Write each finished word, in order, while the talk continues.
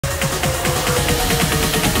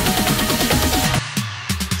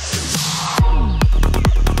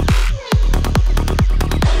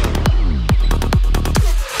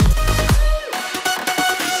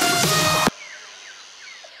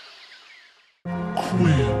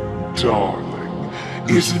Quinn, darling,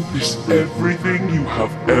 isn't this everything you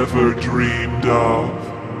have ever dreamed of?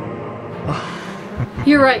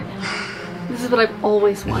 You're right. This is what I've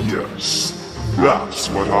always wanted. Yes, that's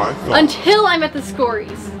what I thought. Until I'm at the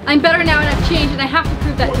Skorys. I'm better now and I've changed and I have to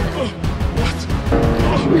prove that to them. What?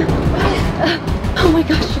 Oh my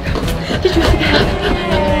gosh, you guys. Did you see that?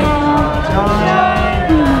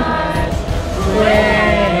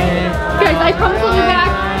 Guys, I promise I'll be back.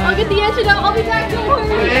 I'll get the antidote. I'll be back, don't worry.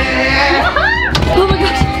 Oh my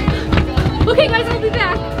gosh. Okay guys, I'll be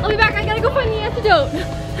back. I'll be back. I gotta go find the antidote.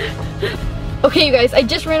 Okay you guys, I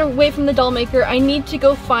just ran away from the doll maker. I need to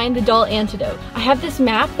go find the doll antidote. I have this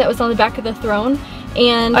map that was on the back of the throne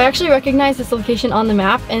and I actually recognize this location on the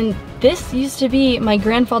map, and this used to be my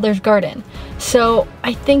grandfather's garden. So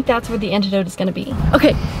I think that's where the antidote is gonna be.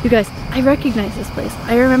 Okay, you guys, I recognize this place.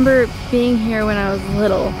 I remember being here when I was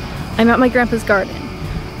little. I'm at my grandpa's garden.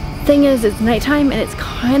 Thing is, it's nighttime and it's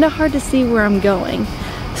kind of hard to see where I'm going.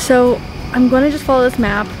 So I'm gonna just follow this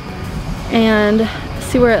map and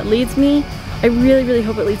see where it leads me. I really, really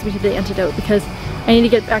hope it leads me to the antidote because I need to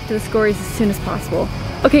get back to the Skorys as soon as possible.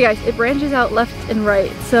 Okay guys, it branches out left and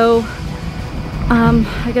right, so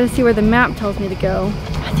I gotta see where the map tells me to go.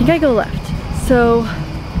 I think I go left. So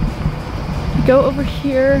I go over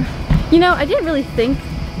here. You know, I didn't really think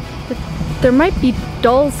that there might be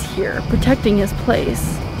dolls here protecting his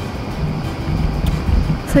place.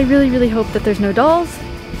 So I really, really hope that there's no dolls.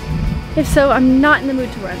 If so, I'm not in the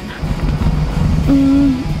mood to run.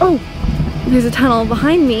 Oh, there's a tunnel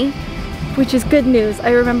behind me, which is good news.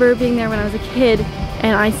 I remember being there when I was a kid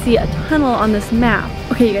and I see a tunnel on this map.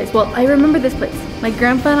 Okay you guys, well I remember this place. My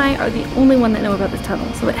grandpa and I are the only one that know about this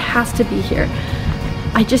tunnel, so it has to be here.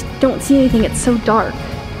 I just don't see anything, it's so dark.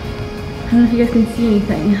 I don't know if you guys can see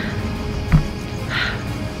anything.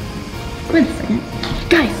 Wait a second.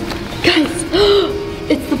 Guys,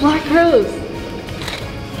 it's the black rose.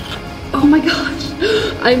 Oh my gosh,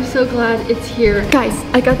 I'm so glad it's here. Guys,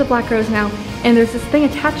 I got the black rose now, and there's this thing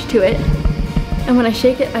attached to it, and when I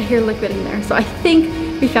shake it, I hear liquid in there. So I think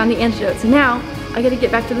we found the antidote. So now, I gotta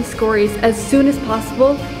get back to the Skorys as soon as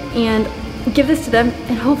possible and give this to them,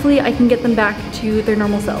 and hopefully I can get them back to their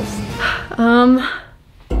normal selves.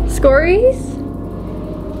 Skorys?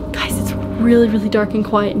 Guys, it's really, really dark and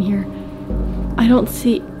quiet in here. I don't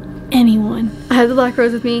see anyone. I have the black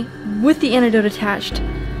rose with me, with the antidote attached.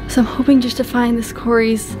 So I'm hoping just to find the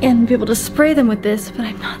Skorys and be able to spray them with this, but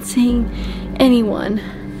I'm not seeing anyone.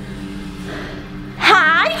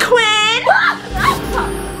 Hi, Quinn!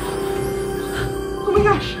 Oh my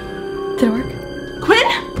gosh. Did it work? Quinn?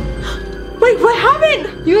 Wait, what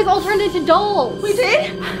happened? You guys all turned into dolls. We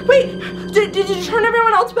did? Wait, did you turn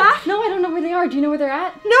everyone else back? No, I don't know where they are. Do you know where they're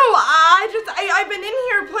at? No, I've been in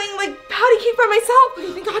here playing like patty cake by myself.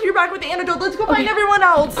 Thank God you're back with the antidote. Let's go find everyone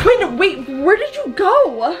else. Quinn, wait, where did you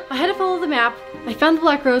go? I had to follow the map. I found the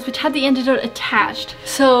black rose, which had the antidote attached.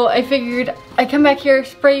 So I figured I'd come back here,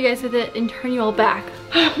 spray you guys with it, and turn you all back.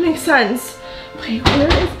 Makes sense. Wait, where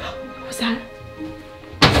is, what was that?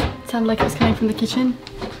 It sounded like it was coming from the kitchen.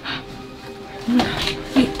 Oh my gosh,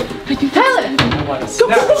 wait, I think Tyler! Go.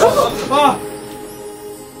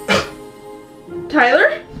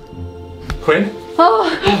 Tyler? Quinn? Oh,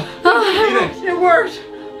 Ethan! It worked.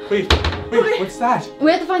 Wait, Okay. what's that?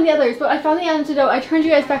 we have to find the others, but I found the antidote. I turned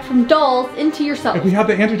you guys back from dolls into yourselves. If we have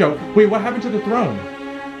the antidote, wait, what happened to the throne?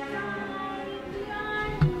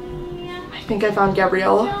 I think I found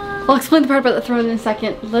Gabriella. I'll explain the part about the throne in a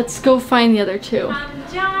second. Let's go find the other two.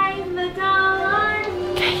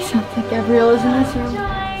 Okay, sounds like Gabriella's in this room.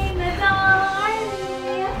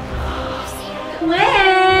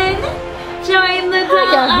 Quinn! Join the Hi,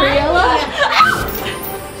 Gabriella.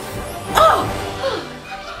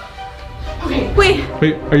 Okay, wait.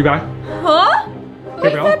 Wait, are you back? Huh? What's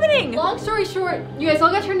Gabriella? happening? Long story short, you guys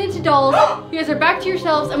all got turned into dolls. You guys are back to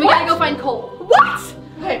yourselves, and we gotta go find Cole. What?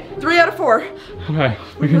 Okay, 3 out of 4. Okay,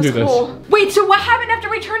 we can do this. Cool. Wait, so what happened after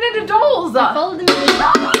we turned into dolls? I followed them in.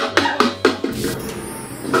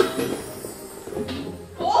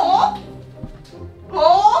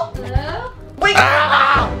 Oh? Hello? Wait!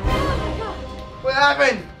 What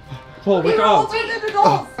happened? Cole, wake We're all up. turned into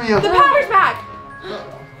dolls. Yeah. The powder's back.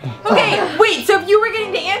 Okay, wait, so if you were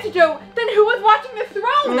getting the antidote, then who was watching the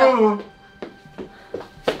throne?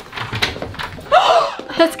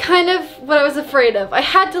 That's kind of what I was afraid of. I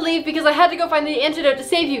had to leave because I had to go find the antidote to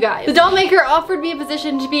save you guys. The doll maker offered me a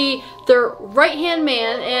position to be their right-hand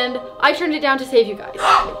man, and I turned it down to save you guys.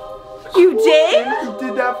 You did? You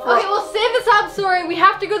did that for Okay, well, save the sob story. We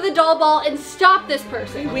have to go to the doll ball and stop this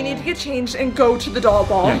person. We need to get changed and go to the doll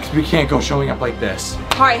ball. Yeah, because we can't go showing up like this.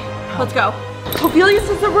 Alright, let's go. Ophelia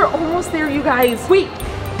says that we're almost there, you guys. Wait,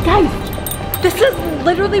 guys, this is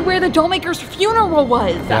literally where the doll maker's funeral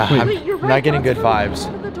was. Yeah, Wait, you're I'm right. not getting That's good where we vibes.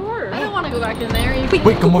 opened the door. I don't want to go back in there.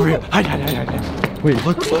 Wait, come over here. Hide. Wait,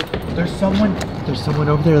 look. There's someone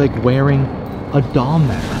over there like wearing a doll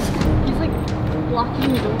mask. He's like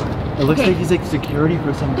blocking the door. It looks like he's like security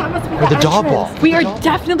for some That must be for the doll entrance. ball. We are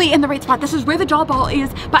definitely in the right spot. This is where the doll ball is,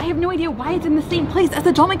 but I have no idea why it's in the same place as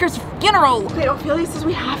the doll maker's funeral. Okay, Ophelia says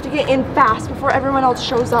we have to get in fast before everyone else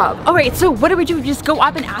shows up. All right, so what do? We just go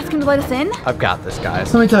up and ask him to let us in? I've got this,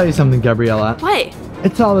 guys. Let me tell you something, Gabriella. What?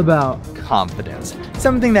 It's all about confidence.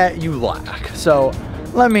 Something that you lack. So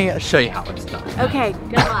let me show you how it's done. Okay,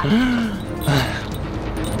 good luck.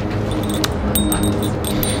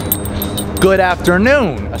 Good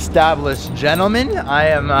afternoon, established gentlemen. I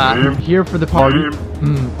am here for the party.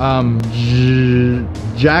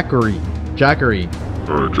 Jackery.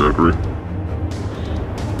 Alright, Jackery.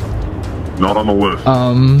 Not on the list.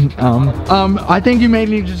 I think you may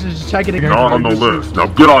need to just check it again. Not on the list. Now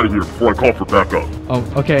get out of here before I call for backup. Oh,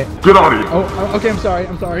 okay. Get out of here. Oh, okay, I'm sorry.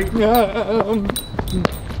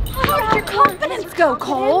 How did your confidence go,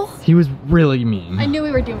 Cole? He was really mean. I knew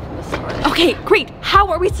we were doomed from the start. Okay, great. How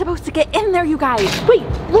are we supposed to get in there, you guys? Wait,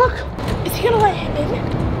 look. Is he gonna let him in?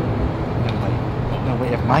 No,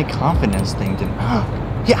 wait, if my confidence thing didn't...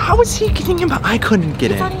 Yeah, how was he getting in, but I couldn't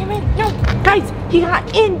get in? Letting him in. No, guys, he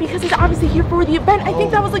got in because he's obviously here for the event. I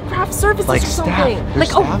think that was like craft services Like or something. staff.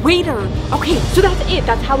 Like a waiter. Okay, so that's it.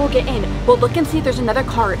 That's how we'll get in. We'll look and see if there's another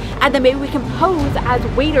cart, and then maybe we can pose as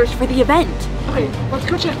waiters for the event. Okay, let's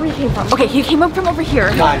go check where he came from. Okay, he came up from over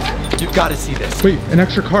here. Guys, you've got to see this. Wait, an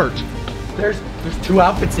extra cart. There's 2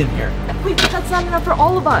 outfits in here. Wait, but that's not enough for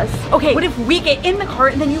all of us. Okay, what if we get in the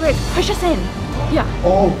cart and then you guys push us in? Yeah.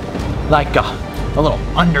 Oh, like a little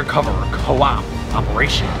undercover co-op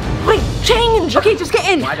operation. Wait, change. Okay, just get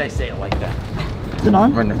in. Why'd I say it like that? Is it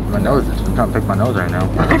on? My nose is, I'm trying to pick my nose right now.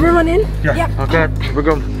 Everyone in? Yeah. Okay, we're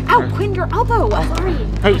going. Ow, Quinn, your elbow. Sorry.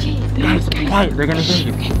 Hey, guys, quiet, they're gonna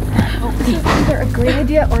hear you. This is either a great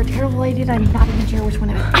idea or a terrible idea. I'm not even sure which one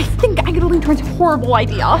it is. I think I'm gonna lean towards horrible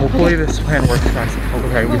idea. Hopefully this plan works, guys.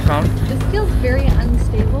 Okay, we found. This feels very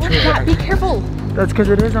unstable. Yeah, be careful. That's because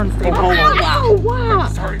it is unstable. Oh, wow.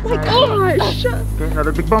 Sorry. My gosh. Okay,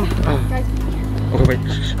 another big bump. Guys, Okay, wait.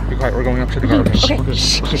 Shh, be quiet. We're going up to the car. Okay. Okay,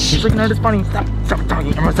 she's freaking out. It's funny. Stop talking.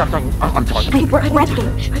 I'm gonna stop talking. I'm talking. okay, we're at the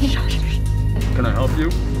gate. Can I help you?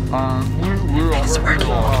 We're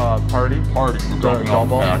on party. We're going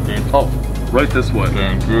unmasking. Oh, right this way.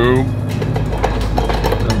 Thank you.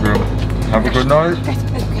 Have a good night. Guys,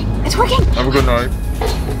 okay, it's working. Have a good night.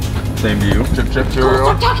 Same to you. Chip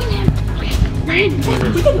cereal. Stop talking to him. Ryan, we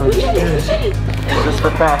did it. Is this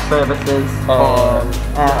for fast services? I'll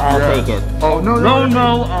take it. Oh, no,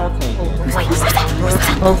 I'll take it.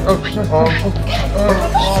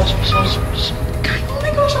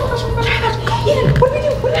 Eden, what do we do?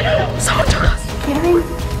 Someone took us. Eden,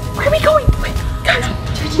 where are we going? Wait, guys,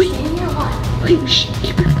 wait. Wait, shh,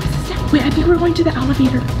 keep your voices down. Wait, I think we're going to the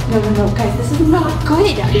elevator. No, guys, this is not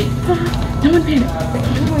good. No one panic.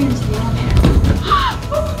 We're going into the elevator.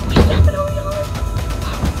 Wait, definitely on.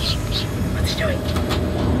 What's he doing?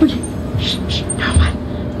 Okay, shh,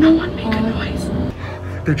 no one make a noise.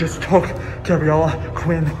 They just took Gabriella,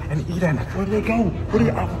 Quinn, and Eden. Where did they go?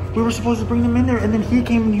 We were supposed to bring them in there, and then he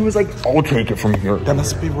came and he was like, I'll take it from here. That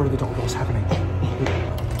must be where the doll was happening.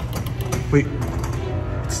 Wait.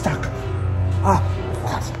 It's stuck.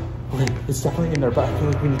 Okay, it's definitely in there, but I feel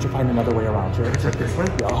like we need to find another way around. Should I check this way?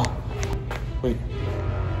 Yeah. Wait.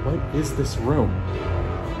 What is this room?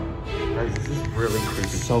 Guys, this is really creepy.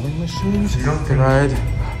 Sewing machines? Thread.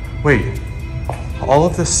 Wait. All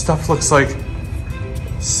of this stuff looks like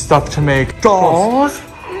stuff to make dolls.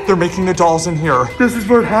 They're making the dolls in here. This is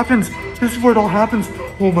where it happens. This is where it all happens.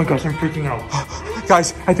 Oh my gosh, I'm freaking out.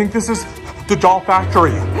 Guys, I think this is the doll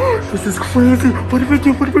factory. This is crazy. What do we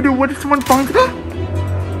do? What if someone finds it? We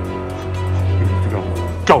need to go.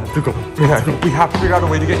 Go. Yeah, we have to figure out a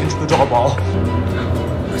way to get into the doll ball.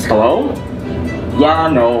 Hello? Yeah,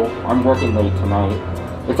 no, I'm working late tonight.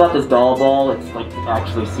 It's at this doll ball. It's like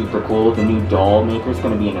actually super cool. The new doll maker's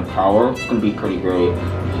gonna be in a tower. It's gonna be pretty great.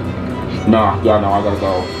 No, I gotta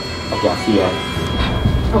go. Okay, see ya.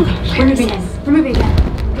 Okay, we're moving in.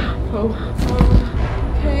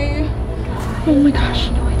 Okay. Oh my gosh.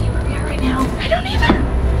 No idea where we are right now. I don't either.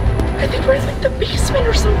 I think we're in like the basement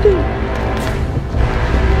or something.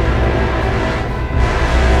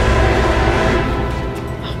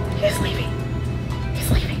 Oh, he's leaving.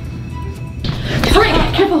 Hurry,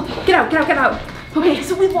 careful. Get out. Okay,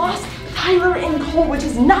 so we lost Tyler and Cole, which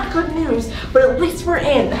is not good news, but at least we're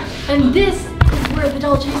in. And this is where where the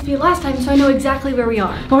doll chased me last time, so I know exactly where we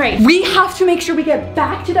are. All right, we have to make sure we get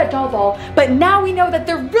back to that doll ball, but now we know that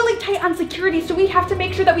they're really tight on security, so we have to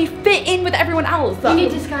make sure that we fit in with everyone else. We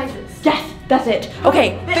need disguises. Yes, that's it.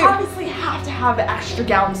 Okay. They obviously have to have extra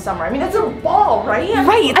gowns somewhere. I mean, it's a ball, right?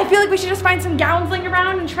 Right. I feel like we should just find some gowns laying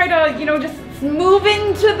around and try to, you know, just move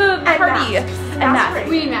into the party. And masks.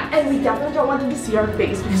 We need masks. And we definitely don't want them to see our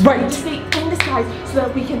face because we need to stay in disguise so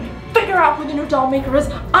that we can figure out who the new doll maker is,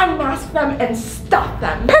 unmask them, and stop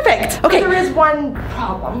them. Perfect. Okay. But there is one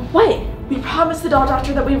problem. What? We promised the doll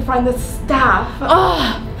doctor that we would find the staff.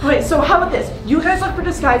 Oh. Okay, so how about this? You guys look for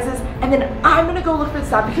disguises, and then I'm gonna go look for the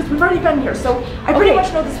staff because we've already been here, so I pretty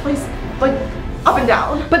much know this place, like, up and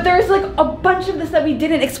down. But there's like a bunch of this that we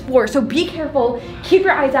didn't explore, so be careful, keep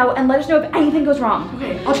your eyes out, and let us know if anything goes wrong.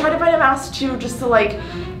 Okay, I'll try to find a mask too, just to like,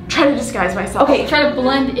 try to disguise myself. Okay. Try to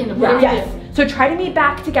blend in. Yes. So try to meet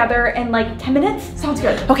back together in like 10 minutes. Sounds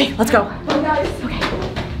good. Okay, let's go. Bye, guys. Okay.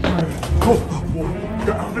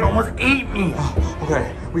 It almost ate me.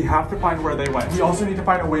 Okay, we have to find where they went. We also need to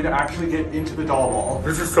find a way to actually get into the doll ball.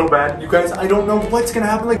 This is so bad. You guys, I don't know what's gonna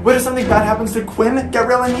happen. Like, what if something bad happens to Quinn,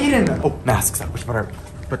 Gabrielle, and Eden? Oh, masks. I wish better.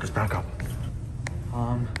 Put this back up.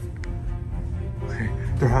 Okay,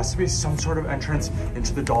 there has to be some sort of entrance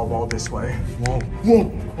into the doll ball this way. Whoa,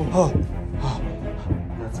 whoa, oh.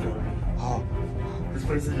 That's good. Oh. This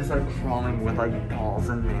place is just like crawling with like dolls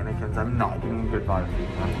and mannequins. I'm not getting a good vibe.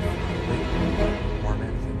 More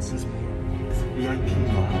mannequins. This is VIP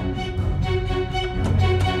lounge.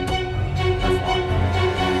 That's locked.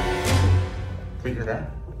 Wait, hear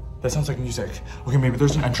that? That sounds like music. Okay, maybe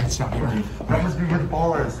there's an entrance down here. That must be where the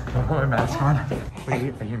ball is. Can I put my mask on?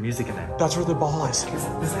 Wait, I hear music in there. That's where the ball is.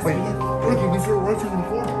 Wait, look, you can see the lights on the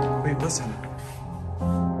floor. Wait, listen.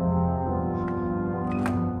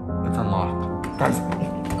 It's unlocked. Guys,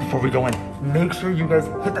 before we go in, make sure you guys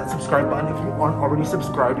hit that subscribe button if you aren't already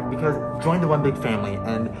subscribed, because join the One Big Family,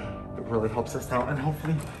 and it really helps us out, and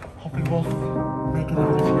hopefully we'll make it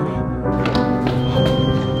out of here.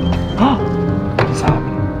 What is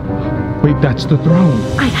happening? Wait, that's the throne.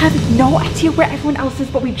 I have no idea where everyone else is,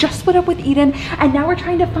 but we just split up with Eden, and now we're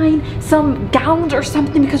trying to find some gowns or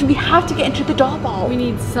something because we have to get into the doll ball. We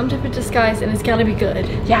need some type of disguise, and it's gotta be good.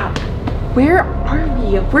 Yeah. Where are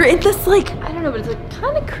we? We're in this like... I don't know, but it's like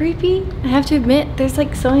kind of creepy. I have to admit, there's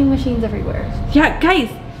like sewing machines everywhere. Yeah, guys,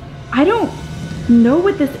 I don't know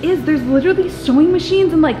what this is. There's literally sewing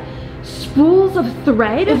machines and like spools of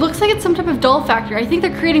thread. It looks like it's some type of doll factory. I think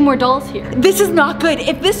they're creating more dolls here. This is not good.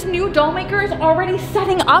 If this new doll maker is already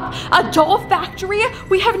setting up a doll factory,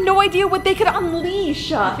 we have no idea what they could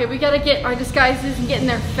unleash. Okay, we gotta get our disguises and get in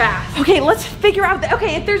there fast. Okay, let's figure out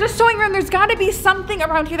okay, if there's a sewing room, there's gotta be something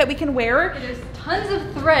around here that we can wear. There's tons of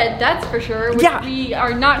thread, that's for sure. Yeah. We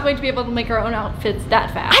are not going to be able to make our own outfits that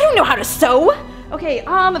fast. I don't know how to sew. Okay,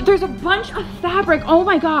 there's a bunch of fabric. Oh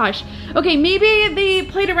my gosh. Okay, maybe they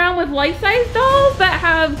played around with life-size dolls that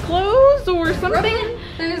have clothes or something.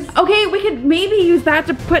 Okay, we could maybe use that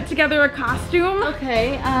to put together a costume.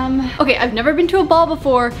 Okay, okay, I've never been to a ball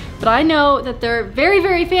before, but I know that they're very,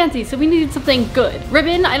 very fancy, so we needed something good.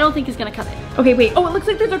 Ribbon, I don't think is gonna cut it. Okay, wait. Oh, it looks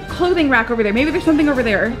like there's a clothing rack over there. Maybe there's something over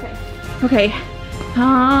there. Okay. Okay.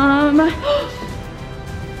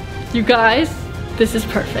 You guys, this is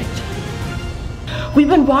perfect. We've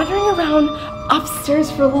been wandering around upstairs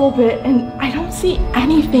for a little bit and I don't see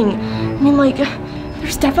anything. I mean, like,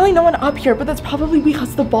 there's definitely no one up here, but that's probably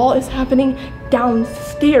because the ball is happening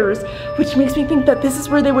downstairs, which makes me think that this is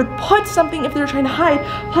where they would put something if they were trying to hide.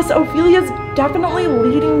 Plus, Ophelia's definitely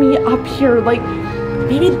leading me up here, like,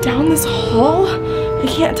 maybe down this hall? I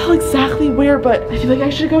can't tell exactly where, but I feel like I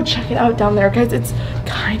should go check it out down there, guys. It's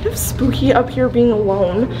kind of spooky up here being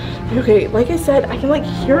alone. Okay, like I said, I can like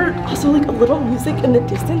hear also like a little music in the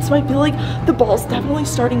distance, so I feel like the ball's definitely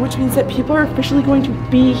starting, which means that people are officially going to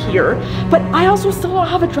be here. But I also still don't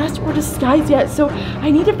have a dress or disguise yet, so I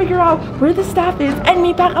need to figure out where the staff is and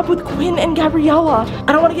meet back up with Quinn and Gabriella.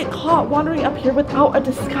 I don't want to get caught wandering up here without a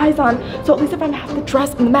disguise on, so at least if I have the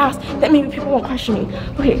dress and the mask, then maybe people won't question me.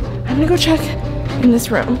 Okay, I'm gonna go check in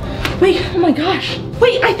this room. Wait, oh my gosh.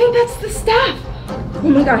 Wait, I think that's the staff. Oh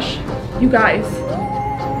my gosh, you guys.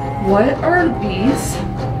 What are these?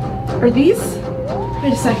 Are these?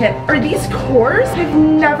 Wait a second. Are these cores? I've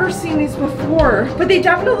never seen these before, but they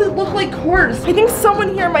definitely look like cores. I think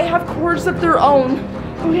someone here might have cores of their own.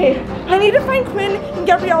 Okay, I need to find Quinn and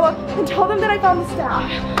Gabriella and tell them that I found the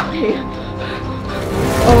staff. Okay.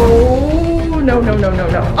 Oh, no.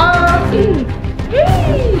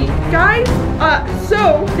 Hey, guys.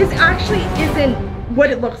 So this actually isn't what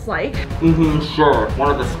it looks like. Sure.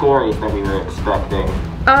 One of the Skorys that we were expecting.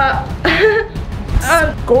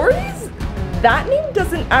 Skorys? that name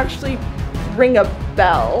doesn't actually ring a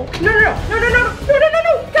bell. No,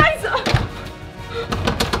 guys!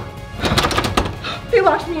 They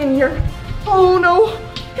locked me in here. Oh no,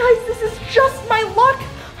 guys, this is just my luck.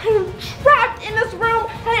 I'm trapped in this room,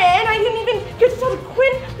 and I didn't even get to tell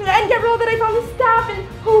Quinn and Gabrielle that I found the staff, and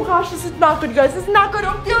oh gosh, this is not good, guys. This is not good.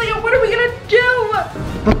 Ophelia, what are we gonna do?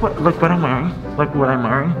 Look what I'm wearing. Look what I'm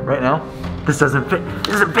wearing right now. This doesn't fit.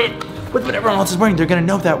 This doesn't fit with what everyone else is wearing. They're gonna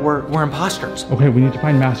know that we're imposters. Okay, we need to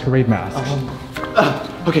find masquerade masks.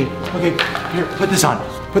 Okay. Here, put this on.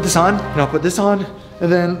 Put this on, and I'll put this on,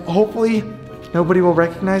 and then hopefully nobody will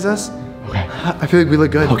recognize us. Okay. I feel like we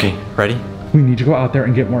look good. Okay, ready? We need to go out there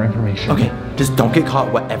and get more information. Okay, just don't get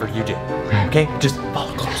caught whatever you do. Okay? Just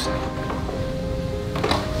follow close.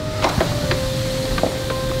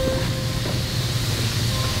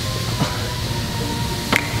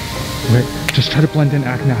 Okay, just try to blend in,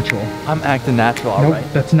 act natural. I'm acting natural, all No,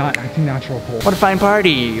 right? that's not acting natural, Cole. What a fine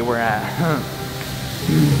party we're at.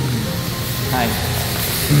 Hi.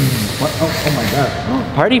 What? Oh my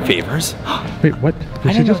god. Party favors? Wait, what?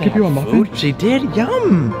 Did she just give you a muffin? Food? She did?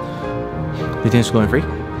 Yum! You think it's gluten free?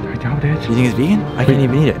 I doubt it. You think it's vegan? I can't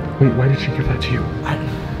even eat it. Wait, why did she give that to you?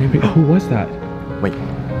 Maybe. Wait, who was that? Wait,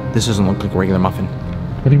 this doesn't look like a regular muffin.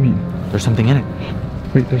 What do you mean? There's something in it.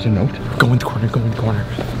 Wait, there's a note? Go in the corner, go in the corner.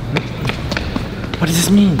 What does this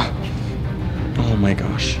mean? Oh my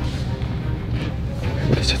gosh.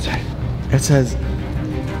 What does it say? It says,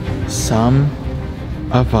 some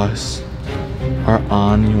of us are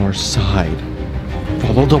on your side.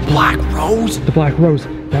 Follow the black rose. The Black Rose.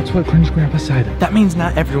 That's what Cringe Grandpa said. That means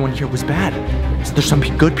not everyone here was bad. So there's some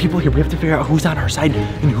good people here. We have to figure out who's on our side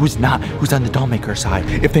and who's not. Who's on the doll maker side.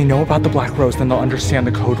 If they know about the Black Rose, then they'll understand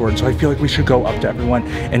the code word. So I feel like we should go up to everyone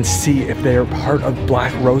and see if they're part of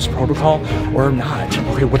Black Rose protocol or not.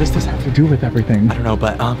 Okay, what does this have to do with everything? I don't know,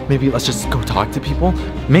 but maybe let's just go talk to people.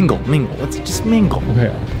 Mingle. Let's just mingle.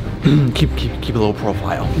 Okay. keep a little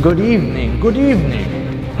profile. Good evening.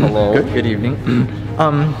 Hello. Good evening.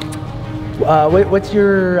 What's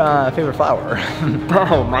your favorite flower?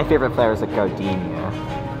 Oh, my favorite flower is a gardenia.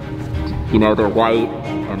 You know, they're white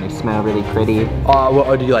and they smell really pretty.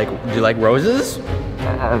 Well, do you like roses?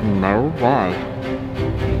 No, why?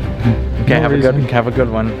 Okay, No have a good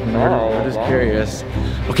one. I'm just wow. curious.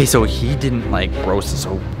 Okay, so he didn't like roses,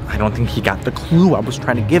 so I don't think he got the clue I was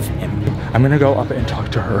trying to give him. I'm gonna go up and talk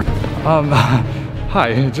to her.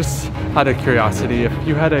 Hi, just out of curiosity, if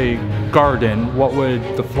you had a garden, what would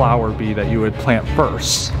the flower be that you would plant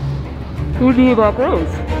first? It would be a black rose.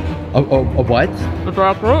 A what? The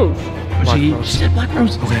black rose. She said black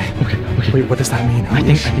rose. Okay. Wait, what does that mean? I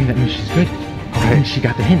think that means she's good. I think she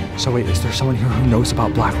got the hint. So wait, is there someone here who knows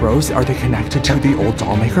about Black Rose? Are they connected to the old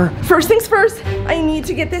doll maker? First things first, I need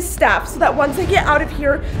to get this staff so that once I get out of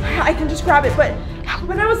here, I can just grab it. But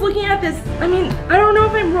when I was looking at this, I mean, I don't know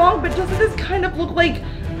if I'm wrong, but doesn't this kind of look like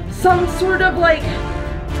some sort of like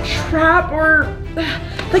trap or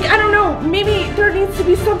like, I don't know, maybe there needs to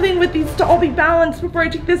be something with these to all be balanced before I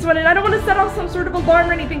take this one, and I don't want to set off some sort of alarm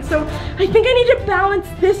or anything, so I think I need to balance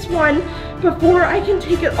this one before I can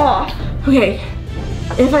take it off. Okay,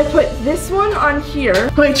 if I put this one on here,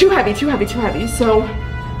 okay, too heavy, so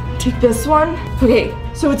take this one. Okay,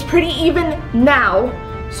 so it's pretty even now,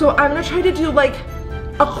 so I'm gonna try to do like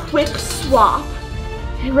a quick swap.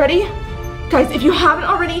 Okay, ready? Guys, if you haven't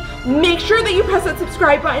already, make sure that you press that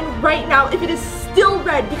subscribe button right now if it is still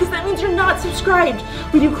red, because that means you're not subscribed.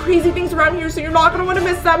 We do crazy things around here, so you're not gonna wanna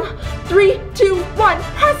miss them. 3, 2, 1,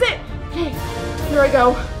 press it! Okay, here I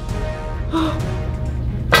go.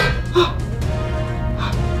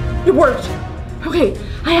 It worked. Okay,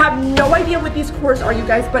 I have no idea what these cores are, you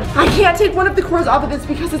guys, but I can't take one of the cores off of this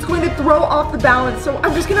because it's going to throw off the balance, so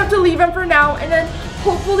I'm just gonna have to leave them for now and then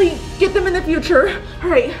hopefully get them in the future. All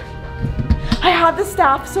right. I have the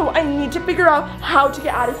staff, so I need to figure out how to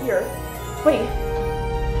get out of here. Wait,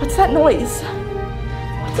 what's that noise?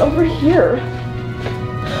 What's over here?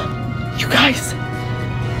 You guys,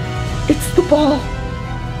 it's the ball.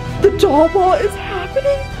 The doll ball is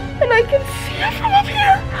happening, and I can see it from up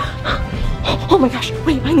here. Oh my gosh,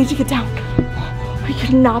 wait, I need to get down. I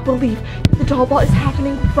cannot believe the doll ball is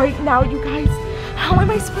happening right now, you guys. How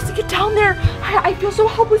am I supposed to get down there? I feel so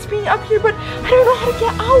helpless being up here, but I don't know how to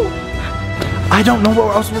get out. I don't know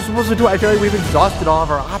what else we're supposed to do. I feel like we've exhausted all of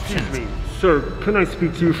our options. Sir, can I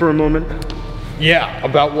speak to you for a moment? Yeah,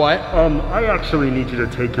 about what? I actually need you to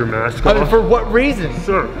take your mask off. For what reason?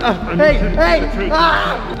 Sir, Hey!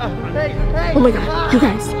 Oh my god, you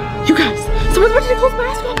guys, someone's about to close my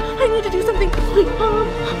mask off. I need to do something.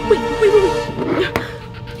 Wait.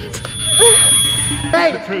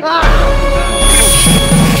 Hey!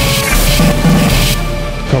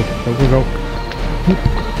 Go.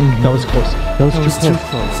 That was close. That was too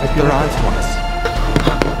close. They're on to us.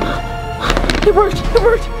 It worked.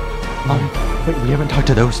 Wait, we haven't talked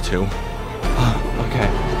to those two. Okay.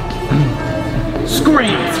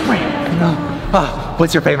 Scream!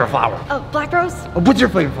 What's your favorite flower? Black Rose? What's your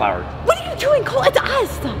favorite flower? What are you doing, Cole? It's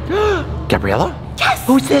us. Gabriella? Yes.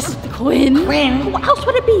 Who's this? Quinn. Who else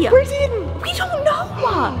would it be? Where's Eden? We don't know.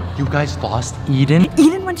 You guys lost Eden?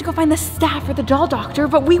 Eden went to go find the staff for the doll doctor,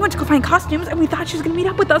 but we went to go find costumes and we thought she was gonna meet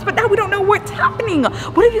up with us, but now we don't know what's happening.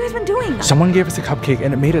 What have you guys been doing? Someone gave us a cupcake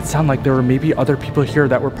and it made it sound like there were maybe other people here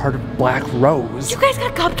that were part of Black Rose. You guys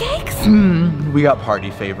got cupcakes? We got party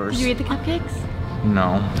favors. Did you eat the cupcakes?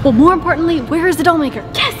 No. Well, more importantly, where is the doll maker?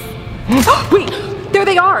 Yes! Wait, there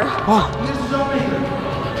they are.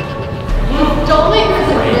 Doll maker's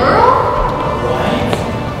a girl?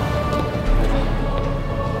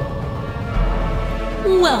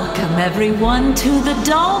 Welcome everyone to the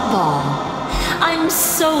Doll Ball. I'm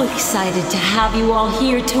so excited to have you all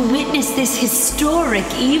here to witness this historic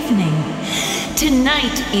evening.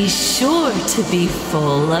 Tonight is sure to be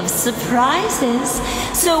full of surprises.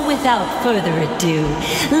 So without further ado,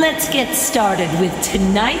 let's get started with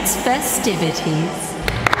tonight's festivities.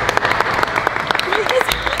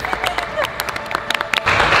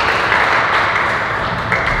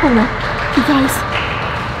 Oh no, you guys.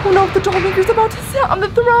 Oh no, the doll maker's about to sit on the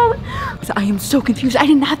throne. I am so confused. I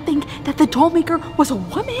did not think that the doll maker was a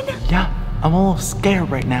woman. Yeah, I'm a little scared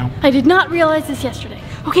right now. I did not realize this yesterday.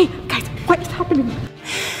 Okay, guys, what is happening?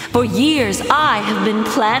 For years, I have been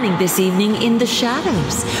planning this evening in the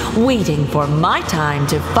shadows, waiting for my time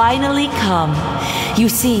to finally come. You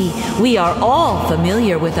see, we are all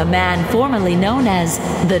familiar with a man formerly known as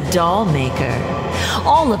the Doll Maker.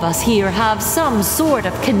 All of us here have some sort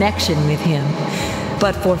of connection with him.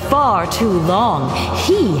 But for far too long,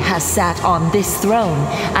 he has sat on this throne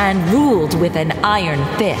and ruled with an iron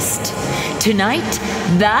fist. Tonight,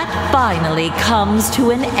 that finally comes to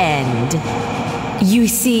an end. You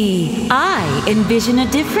see, I envision a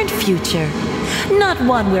different future. Not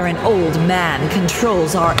one where an old man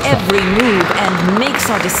controls our every move and makes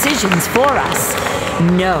our decisions for us.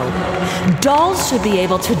 No, dolls should be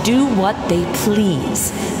able to do what they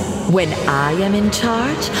please. When I am in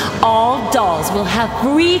charge, all dolls will have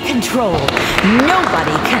free control.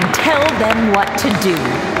 Nobody can tell them what to do.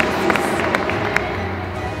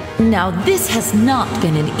 Now, this has not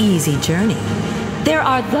been an easy journey. There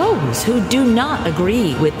are those who do not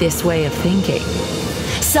agree with this way of thinking.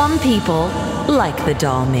 Some people, like the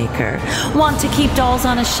doll maker, want to keep dolls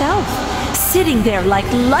on a shelf, sitting there like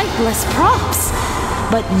lifeless props.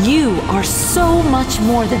 But you are so much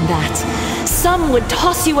more than that. Some would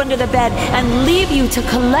toss you under the bed and leave you to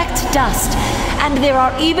collect dust. And there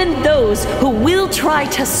are even those who will try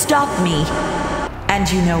to stop me.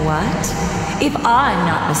 And you know what? If I'm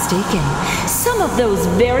not mistaken, some of those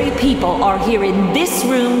very people are here in this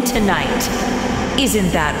room tonight.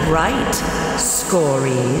 Isn't that right,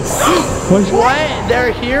 Skorys? What?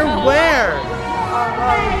 They're here? Where?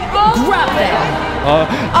 Grab them!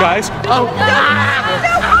 Guys?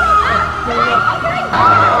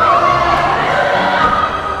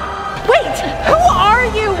 Wait, who are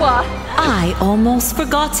you? I almost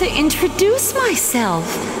forgot to introduce myself.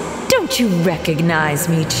 Don't you recognize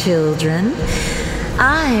me, children?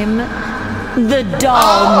 I'm the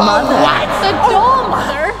Doll Mother. What? The doll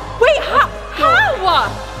mother? Wait, how?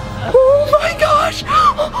 Oh my gosh!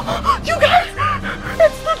 You guys,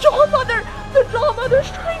 it's the doll mother. The doll mother's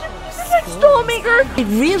trying to be the next doll maker. It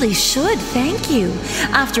really should, thank you.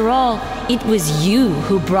 After all, it was you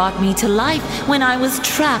who brought me to life when I was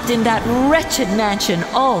trapped in that wretched mansion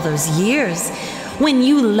all those years. When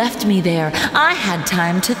you left me there, I had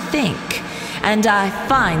time to think. And I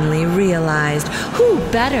finally realized who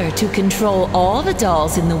better to control all the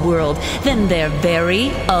dolls in the world than their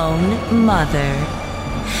very own mother.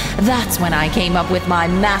 That's when I came up with my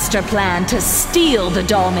master plan to steal the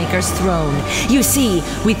doll maker's throne. You see,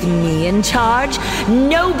 with me in charge,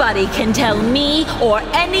 nobody can tell me or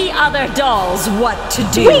any other dolls what to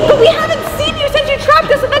do. Wait, but we haven't seen you since you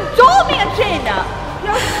trapped us in the doll mansion.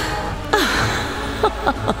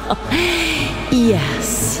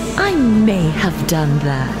 Yes, I may have done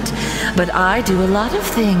that, but I do a lot of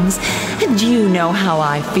things, and you know how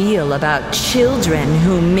I feel about children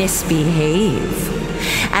who misbehave.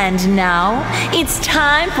 And now, it's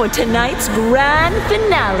time for tonight's grand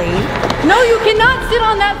finale. No, you cannot sit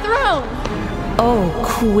on that throne. Oh,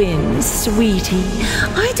 Quinn, sweetie,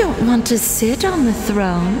 I don't want to sit on the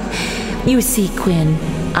throne. You see, Quinn,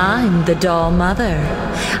 I'm the doll mother.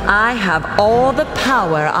 I have all the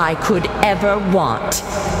power I could ever want.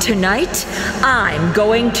 Tonight, I'm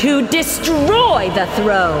going to destroy the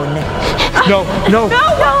throne. No, no.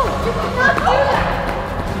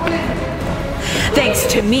 Thanks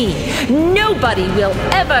to me, nobody will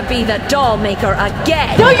ever be the doll maker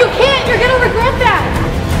again. No, you can't! You're gonna regret that!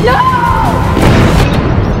 No!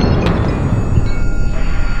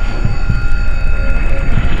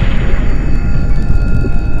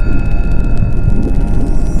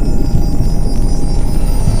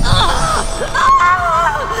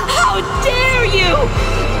 How dare you!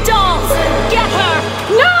 Dolls, get her!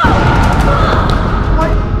 No!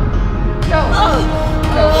 What? No.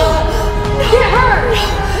 Get her!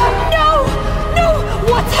 No! No!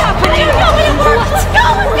 What's happening?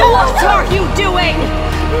 What are you doing?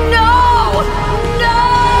 No! No!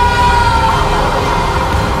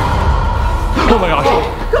 Oh my gosh.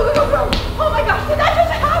 Go! Oh my gosh, did that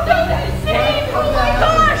just happen? Insane! Oh my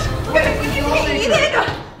gosh! Ethan!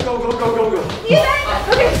 Go. Ethan!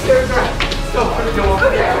 Okay, sure. Go, put the door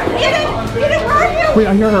open. Ethan, where are you? Wait, I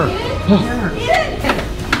hear her. Ethan!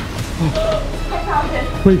 I found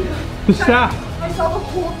it. Wait, the staff. I saw the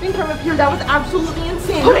whole thing from up here. That was absolutely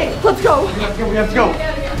insane. Okay, let's go. We have to go.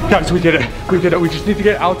 Guys, we did it. We just need to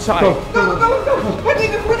get outside. Go. Wait,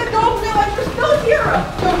 where the dogs are? We're still here.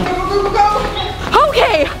 Go.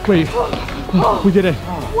 Okay. Wait, we did it.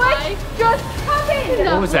 What just happened?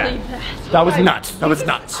 What was that? That was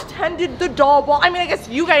nuts. Attended the doll ball. I mean, I guess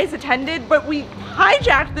you guys attended, but we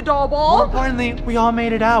hijacked the doll More ball. importantly, we all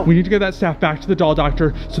made it out. We need to get that staff back to the doll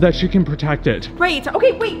doctor so that she can protect it. Right.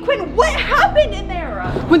 Okay, wait, Quinn, what happened in there?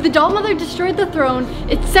 When the doll mother destroyed the throne,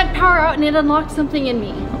 it sent power out and it unlocked something in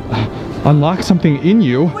me. Unlock something in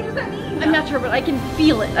you? What does that mean? I'm not sure, but I can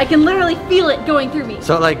feel it. I can literally feel it going through me.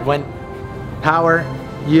 So like when power,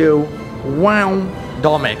 you, wow,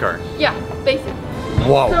 doll maker. Yeah, basically.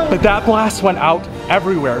 Whoa. But that blast went out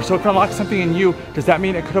everywhere. So if it unlocked something in you, does that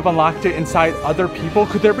mean it could have unlocked it inside other people?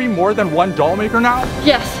 Could there be more than one doll maker now?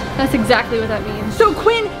 Yes, that's exactly what that means. So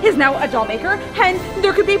Quinn is now a doll maker, and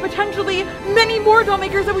there could be potentially many more doll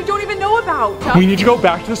makers that we don't even know about. We need to go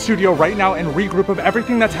back to the studio right now and regroup of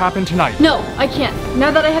everything that's happened tonight. No, I can't. Now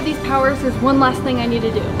that I have these powers, there's one last thing I need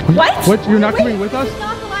to do. What? What? You're not coming with us? It's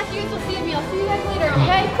not the last you guys will see of me. I'll see you guys later,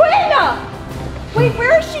 okay? Quinn! Wait,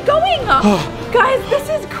 where is she going? Guys, this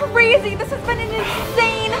is crazy. This has been an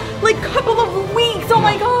insane, couple of weeks. Oh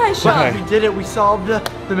my gosh. Okay. We did it. We solved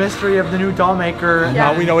the mystery of the new doll maker.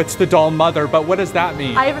 Now we know it's the doll mother, but what does that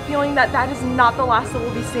mean? I have a feeling that is not the last that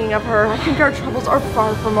we'll be seeing of her. I think our troubles are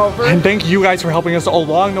far from over. And thank you guys for helping us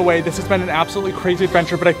along the way. This has been an absolutely crazy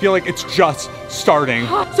adventure, but I feel like it's just starting.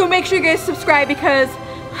 So make sure you guys subscribe because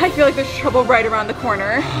I feel like there's trouble right around the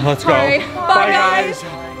corner. Let's go. All right. Bye, guys.